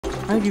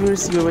Hi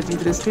viewers, you are watching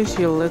today's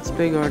special Let's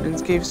Play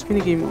Gardenscapes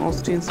minigame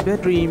Austin's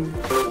Bedroom.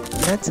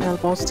 Let's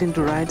help Austin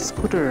to ride a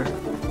scooter.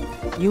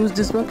 Use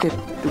this bucket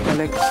to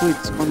collect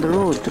fruits on the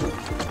road.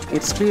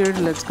 It's cleared,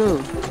 let's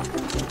go.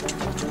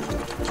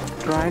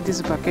 Try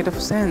this bucket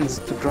of sands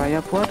to dry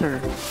up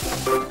water.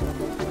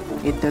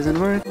 It doesn't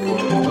work.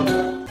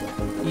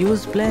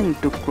 Use blank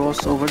to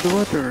cross over the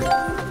water.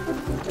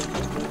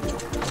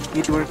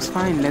 It works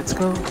fine, let's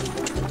go.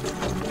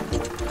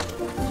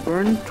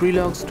 Burn 3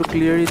 logs to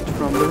clear it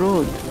from the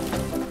road.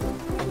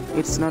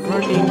 It's not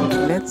working,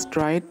 let's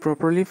try it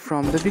properly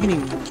from the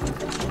beginning.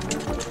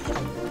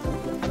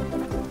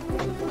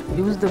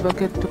 Use the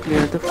bucket to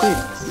clear the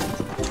fruits.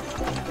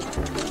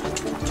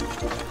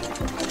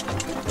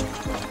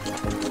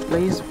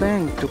 Place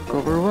bank to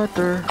cover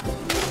water.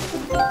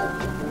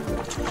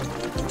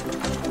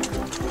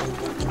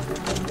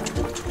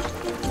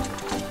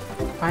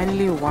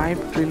 Finally wipe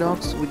 3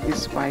 logs with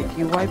this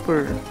spiky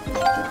wiper.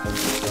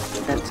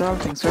 That's all,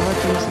 thanks for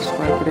watching,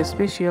 subscribe to the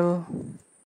special.